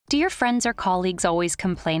Do your friends or colleagues always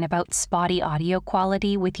complain about spotty audio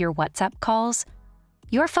quality with your WhatsApp calls?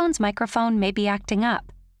 Your phone's microphone may be acting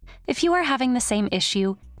up. If you are having the same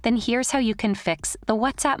issue, then here's how you can fix the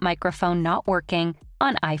WhatsApp microphone not working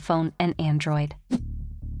on iPhone and Android.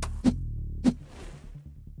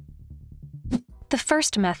 The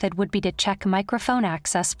first method would be to check microphone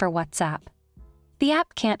access for WhatsApp. The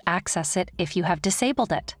app can't access it if you have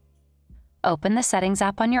disabled it. Open the Settings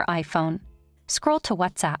app on your iPhone, scroll to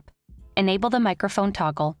WhatsApp, enable the microphone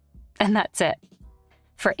toggle, and that's it.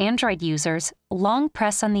 For Android users, long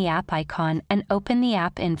press on the app icon and open the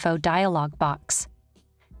App Info dialog box.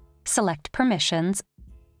 Select Permissions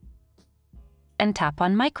and tap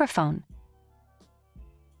on Microphone.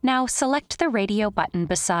 Now select the radio button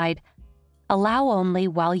beside Allow Only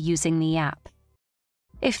while using the app.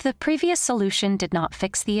 If the previous solution did not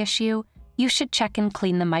fix the issue, you should check and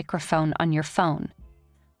clean the microphone on your phone.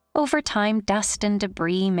 Over time, dust and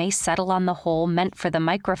debris may settle on the hole meant for the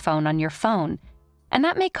microphone on your phone, and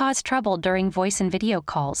that may cause trouble during voice and video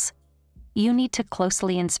calls. You need to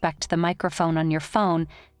closely inspect the microphone on your phone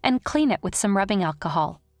and clean it with some rubbing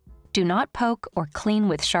alcohol. Do not poke or clean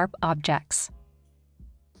with sharp objects.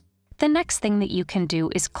 The next thing that you can do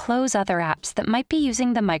is close other apps that might be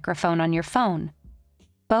using the microphone on your phone.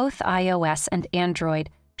 Both iOS and Android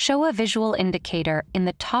show a visual indicator in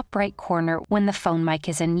the top right corner when the phone mic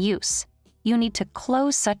is in use. You need to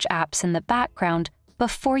close such apps in the background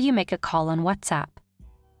before you make a call on WhatsApp.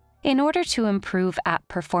 In order to improve app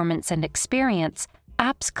performance and experience,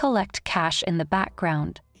 apps collect cache in the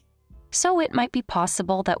background. So it might be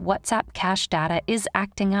possible that WhatsApp cache data is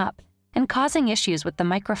acting up and causing issues with the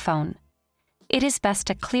microphone. It is best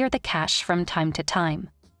to clear the cache from time to time.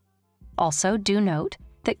 Also, do note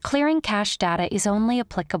that clearing cache data is only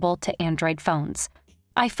applicable to Android phones.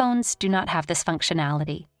 iPhones do not have this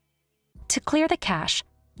functionality. To clear the cache,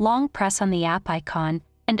 long press on the app icon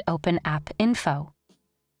and open App Info.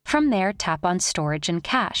 From there, tap on Storage and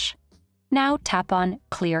Cache. Now tap on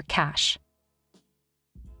Clear Cache.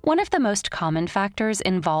 One of the most common factors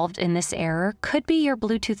involved in this error could be your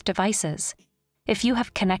Bluetooth devices. If you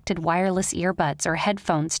have connected wireless earbuds or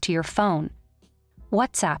headphones to your phone,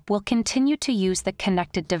 WhatsApp will continue to use the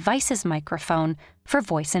connected device's microphone for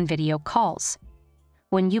voice and video calls.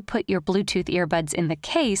 When you put your Bluetooth earbuds in the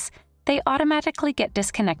case, they automatically get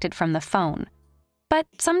disconnected from the phone. But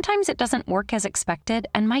sometimes it doesn't work as expected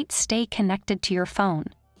and might stay connected to your phone.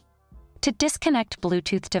 To disconnect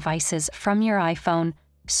Bluetooth devices from your iPhone,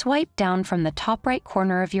 swipe down from the top right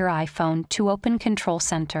corner of your iPhone to open Control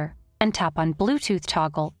Center and tap on Bluetooth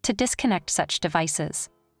toggle to disconnect such devices.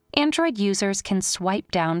 Android users can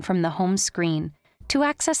swipe down from the home screen to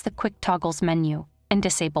access the Quick Toggles menu and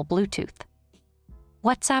disable Bluetooth.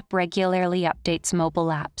 WhatsApp regularly updates mobile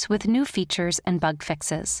apps with new features and bug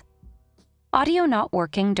fixes. Audio not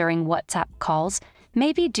working during WhatsApp calls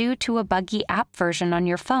may be due to a buggy app version on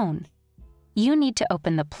your phone. You need to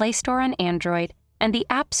open the Play Store on Android and the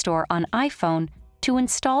App Store on iPhone to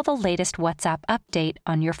install the latest WhatsApp update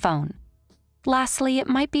on your phone. Lastly, it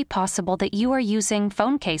might be possible that you are using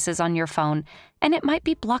phone cases on your phone and it might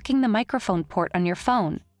be blocking the microphone port on your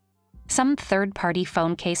phone. Some third-party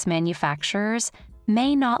phone case manufacturers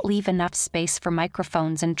may not leave enough space for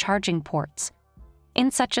microphones and charging ports.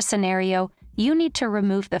 In such a scenario, you need to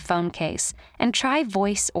remove the phone case and try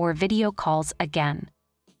voice or video calls again.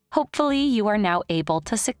 Hopefully, you are now able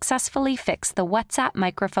to successfully fix the WhatsApp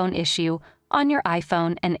microphone issue on your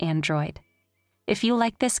iPhone and Android. If you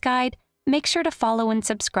like this guide, make sure to follow and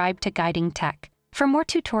subscribe to Guiding Tech for more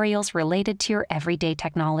tutorials related to your everyday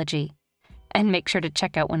technology. And make sure to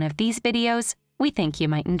check out one of these videos we think you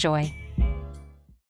might enjoy.